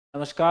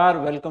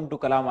Namaskar, welcome to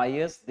Kalam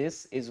IAS.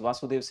 This is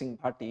Vasudev Singh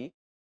Bhati.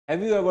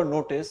 Have you ever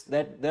noticed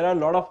that there are a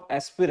lot of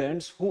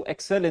aspirants who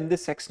excel in the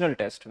sectional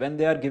test? When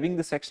they are giving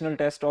the sectional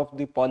test of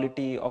the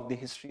polity, of the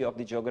history, of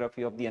the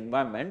geography, of the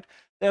environment,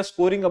 they are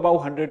scoring above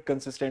 100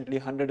 consistently,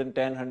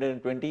 110,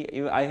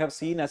 120. I have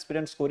seen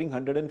aspirants scoring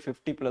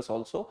 150 plus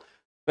also,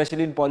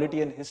 especially in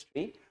polity and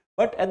history.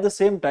 But at the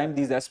same time,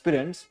 these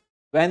aspirants,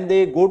 when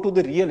they go to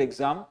the real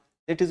exam,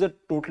 it is a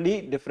totally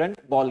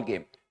different ball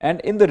game. And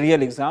in the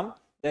real exam,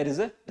 there is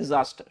a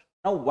disaster.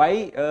 Now,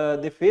 why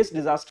they face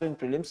disaster in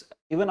prelims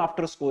even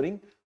after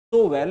scoring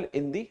so well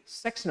in the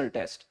sectional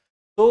test?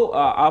 So,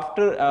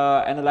 after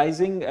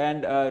analyzing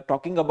and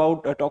talking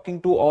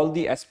to all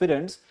the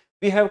aspirants,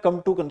 we have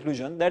come to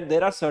conclusion that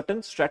there are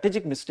certain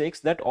strategic mistakes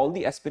that all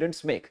the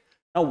aspirants make.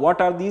 Now, what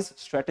are these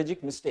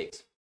strategic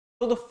mistakes?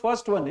 So, the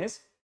first one is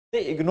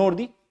they ignore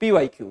the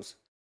PYQs.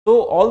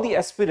 So all the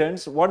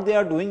aspirants, what they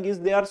are doing is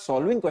they are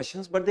solving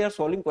questions, but they are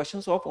solving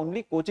questions of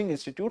only coaching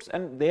institutes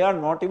and they are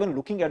not even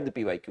looking at the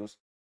PYQs.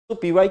 So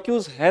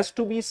PYQs has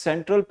to be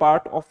central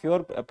part of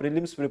your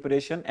prelims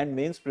preparation and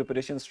mains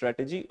preparation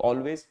strategy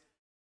always.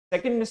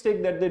 Second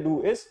mistake that they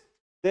do is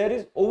there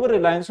is over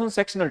reliance on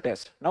sectional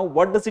test. Now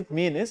what does it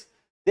mean is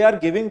they are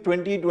giving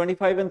 20,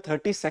 25 and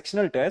 30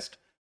 sectional test,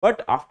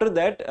 but after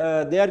that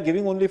they are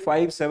giving only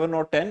 5, 7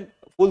 or 10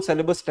 full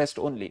syllabus test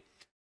only.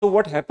 So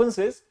what happens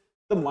is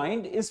the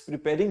mind is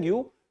preparing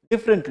you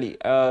differently.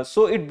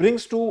 So it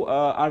brings to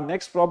our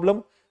next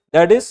problem,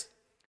 that is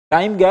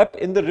time gap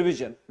in the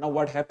revision. Now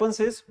what happens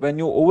is when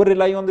you over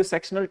rely on the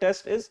sectional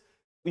test is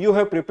you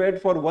have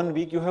prepared for 1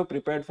 week, you have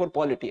prepared for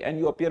polity and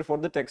you appear for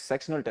the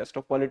sectional test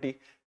of polity,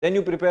 then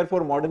you prepare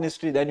for modern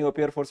history, then you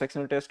appear for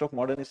sectional test of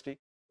modern history.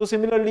 So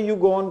similarly you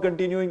go on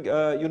continuing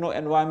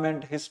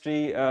environment,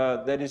 history,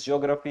 there is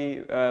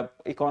geography,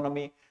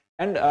 economy,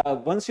 and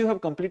once you have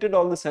completed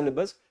all the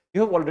syllabus, you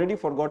have already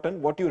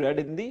forgotten what you read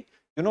in the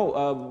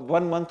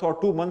 1 month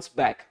or 2 months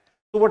back.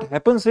 So what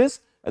happens is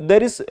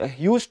there is a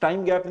huge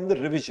time gap in the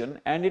revision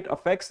and it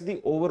affects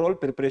the overall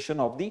preparation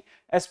of the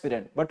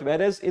aspirant. But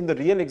whereas in the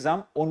real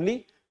exam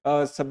only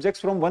subjects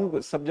from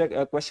one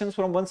subject, questions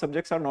from one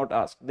subjects are not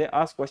asked, they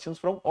ask questions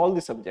from all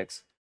the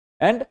subjects.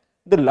 And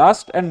the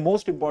last and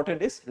most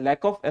important is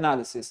lack of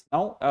analysis.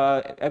 Now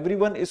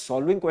everyone is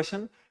solving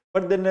question,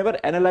 but they never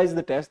analyze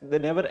the test, they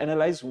never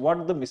analyze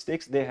what the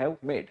mistakes they have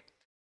made.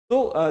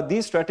 So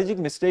these strategic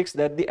mistakes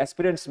that the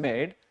aspirants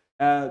made,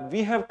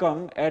 we have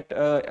come at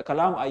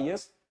Kalam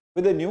IAS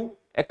with a new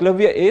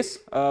Eklavya ACE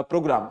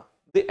program.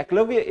 The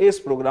Eklavya ACE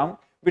program,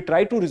 we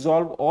try to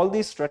resolve all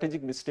these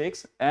strategic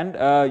mistakes and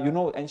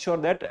ensure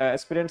that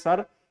aspirants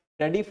are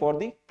ready for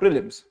the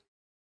prelims.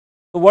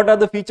 So what are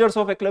the features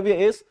of Eklavya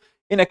ACE?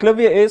 In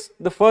Eklavya ACE,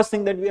 the first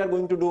thing that we are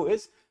going to do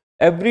is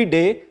every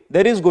day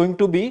there is going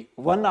to be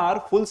 1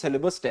 hour full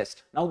syllabus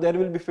test. Now there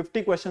will be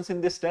 50 questions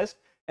in this test,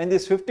 and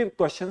these 50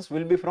 questions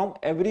will be from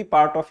every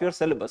part of your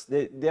syllabus.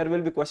 There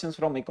will be questions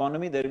from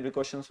economy, there will be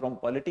questions from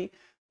polity,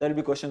 there will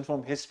be questions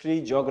from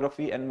history,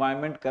 geography,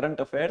 environment, current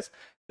affairs.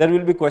 There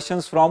will be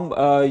questions from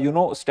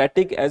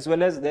static, as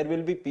well as there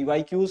will be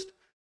PYQs.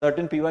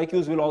 Certain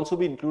PYQs will also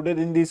be included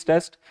in these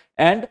tests,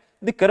 and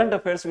the current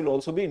affairs will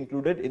also be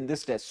included in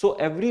this test. So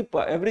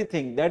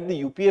everything that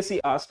the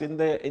UPSC asked in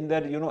their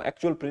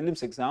actual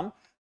prelims exam,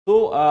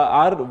 so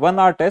our 1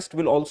 hour test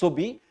will also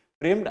be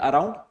framed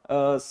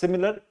around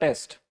similar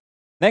test.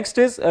 Next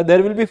is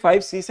there will be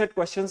 5 CSAT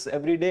questions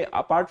every day.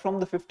 Apart from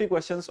the 50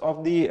 questions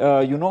of the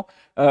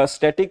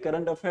static,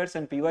 current affairs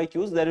and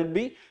PYQs, there will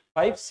be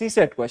 5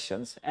 CSAT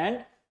questions,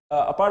 and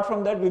apart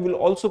from that we will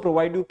also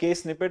provide you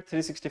case snippet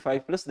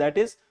 365 plus, that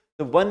is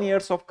the 1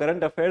 years of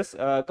current affairs,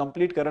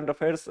 complete current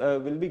affairs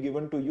will be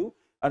given to you,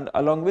 and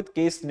along with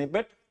case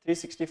snippet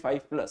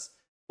 365 plus.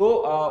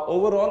 So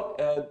overall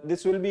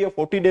this will be a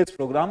 40 days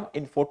program.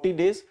 In 40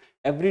 days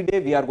every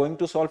day we are going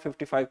to solve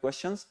 55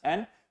 questions,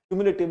 and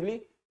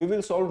cumulatively we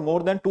will solve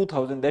more than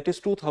 2000, that is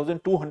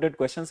 2200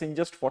 questions in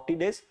just 40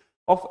 days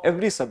of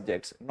every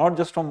subject, not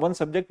just from one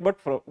subject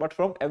but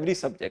from every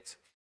subject.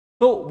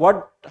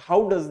 So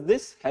how does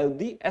this help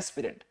the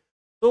aspirant?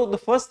 So the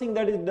first thing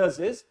that it does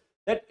is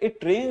that it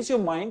trains your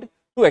mind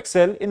to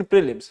excel in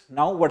prelims.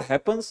 Now what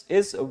happens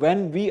is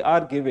when we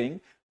are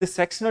giving the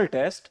sectional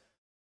test,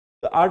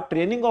 our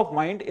training of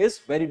mind is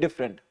very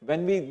different.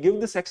 When we give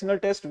the sectional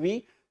test,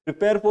 we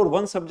prepare for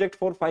one subject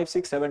for 5,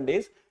 6, 7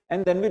 days,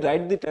 and then we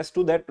write the test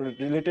to that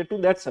related to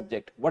that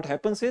subject. What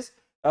happens is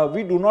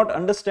we do not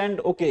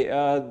understand, okay,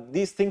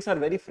 these things are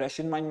very fresh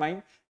in my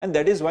mind, and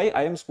that is why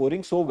I am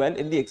scoring so well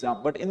in the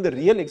exam. But in the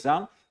real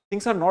exam,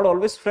 things are not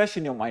always fresh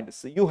in your mind.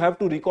 So you have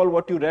to recall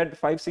what you read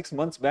 5, 6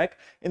 months back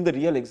in the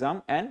real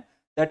exam, and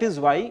that is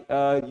why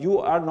you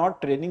are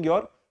not training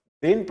your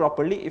brain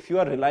properly if you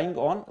are relying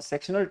on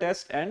sectional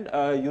test and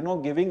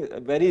giving a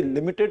very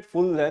limited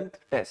full length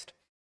test.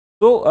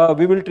 So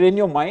we will train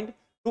your mind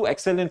to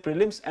excel in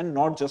prelims and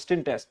not just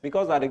in test,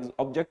 because our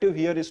objective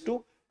here is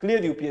to clear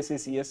UPSC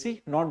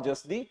CSC, not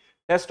just the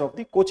test of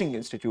the coaching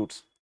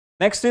institutes.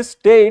 Next is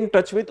stay in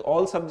touch with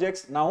all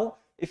subjects. Now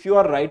if you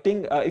are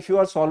writing, if you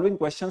are solving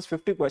questions,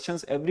 50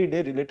 questions every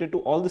day related to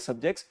all the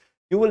subjects,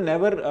 you will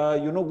never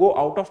go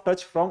out of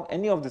touch from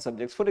any of the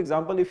subjects. For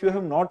example, if you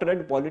have not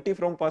read polity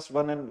from past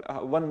 1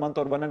 month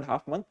or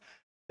 1.5 months,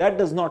 that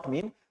does not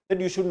mean that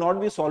you should not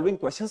be solving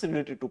questions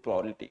related to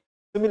polity.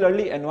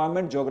 Similarly,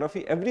 environment,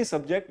 geography, every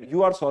subject,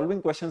 you are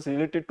solving questions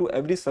related to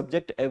every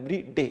subject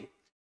every day.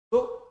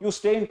 So you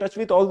stay in touch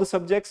with all the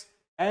subjects.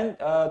 And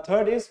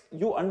third is,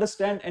 you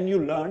understand and you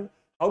learn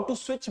how to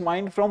switch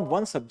mind from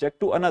one subject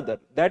to another.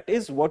 That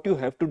is what you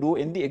have to do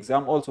in the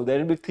exam also. There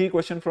will be 3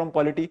 questions from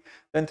polity,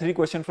 then 3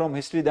 questions from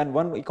history, then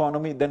 1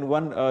 economy, then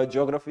 1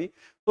 geography.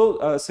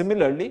 So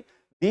similarly,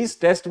 these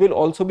tests will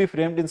also be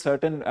framed in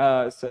certain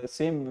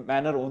same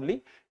manner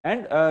only,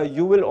 and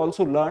you will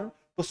also learn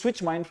to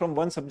switch mind from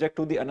one subject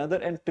to the another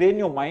and train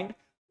your mind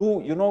to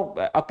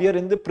appear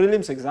in the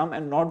prelims exam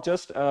and not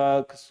just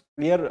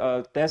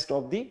clear test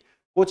of the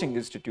coaching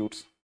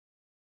institutes.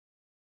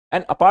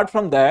 And apart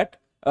from that,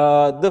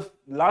 the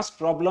last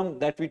problem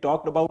that we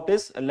talked about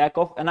is lack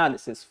of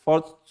analysis.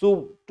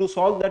 To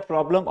solve that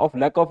problem of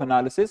lack of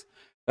analysis,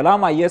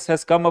 Kalam IAS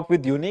has come up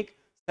with unique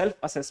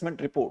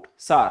self-assessment report,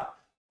 SAR.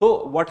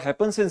 So what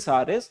happens in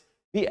SAR is,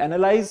 we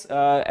analyze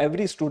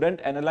every student,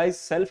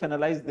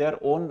 self-analyze their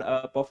own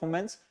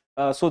performance.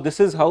 So this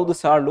is how the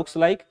SAR looks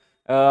like.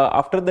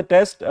 After the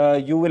test,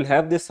 you will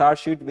have this SAR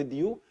sheet with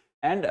you,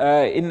 and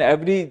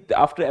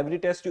after every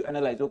test you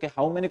analyze, okay,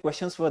 how many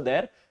questions were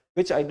there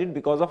which I did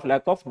because of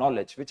lack of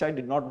knowledge, which I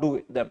did not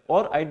do them,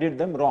 or I did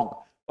them wrong,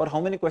 or how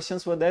many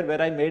questions were there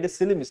where I made a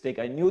silly mistake,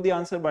 I knew the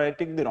answer but I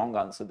took the wrong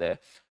answer there.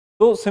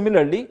 So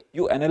similarly,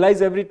 you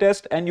analyze every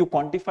test and you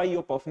quantify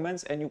your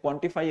performance and you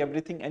quantify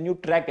everything and you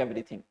track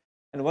everything.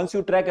 And once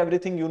you track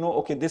everything, you know,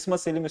 okay, this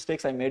much silly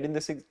mistakes I made in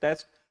this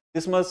test,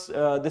 this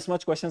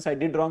much questions I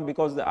did wrong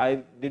because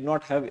I did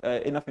not have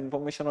enough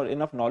information or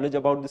enough knowledge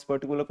about this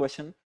particular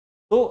question.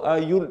 So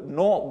you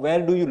know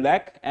where do you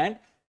lack and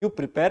you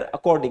prepare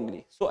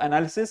accordingly. So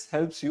analysis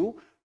helps you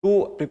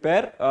to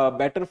prepare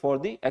better for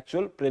the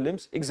actual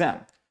prelims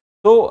exam.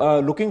 So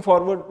looking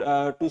forward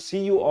to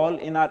see you all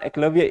in our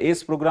Eklavya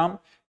ACE program,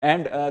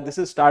 and this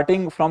is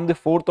starting from the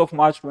 4th of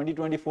March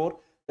 2024.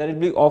 There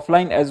will be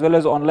offline as well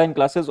as online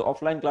classes.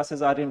 Offline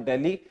classes are in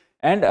Delhi,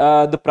 and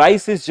the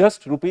price is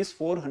just rupees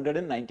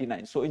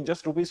 499. So in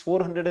just rupees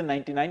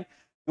 499,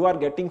 you are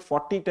getting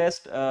 40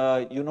 tests,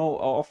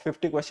 of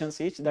 50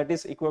 questions each. That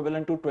is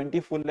equivalent to 20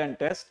 full-length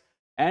tests,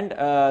 and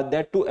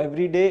that too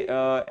every day,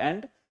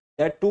 and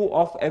that too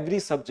of every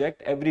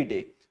subject every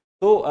day.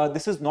 So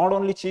this is not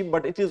only cheap,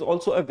 but it is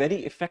also a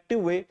very effective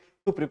way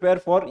to prepare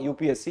for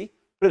UPSC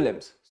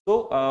prelims.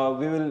 So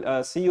we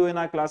will see you in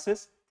our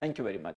classes. Thank you very much.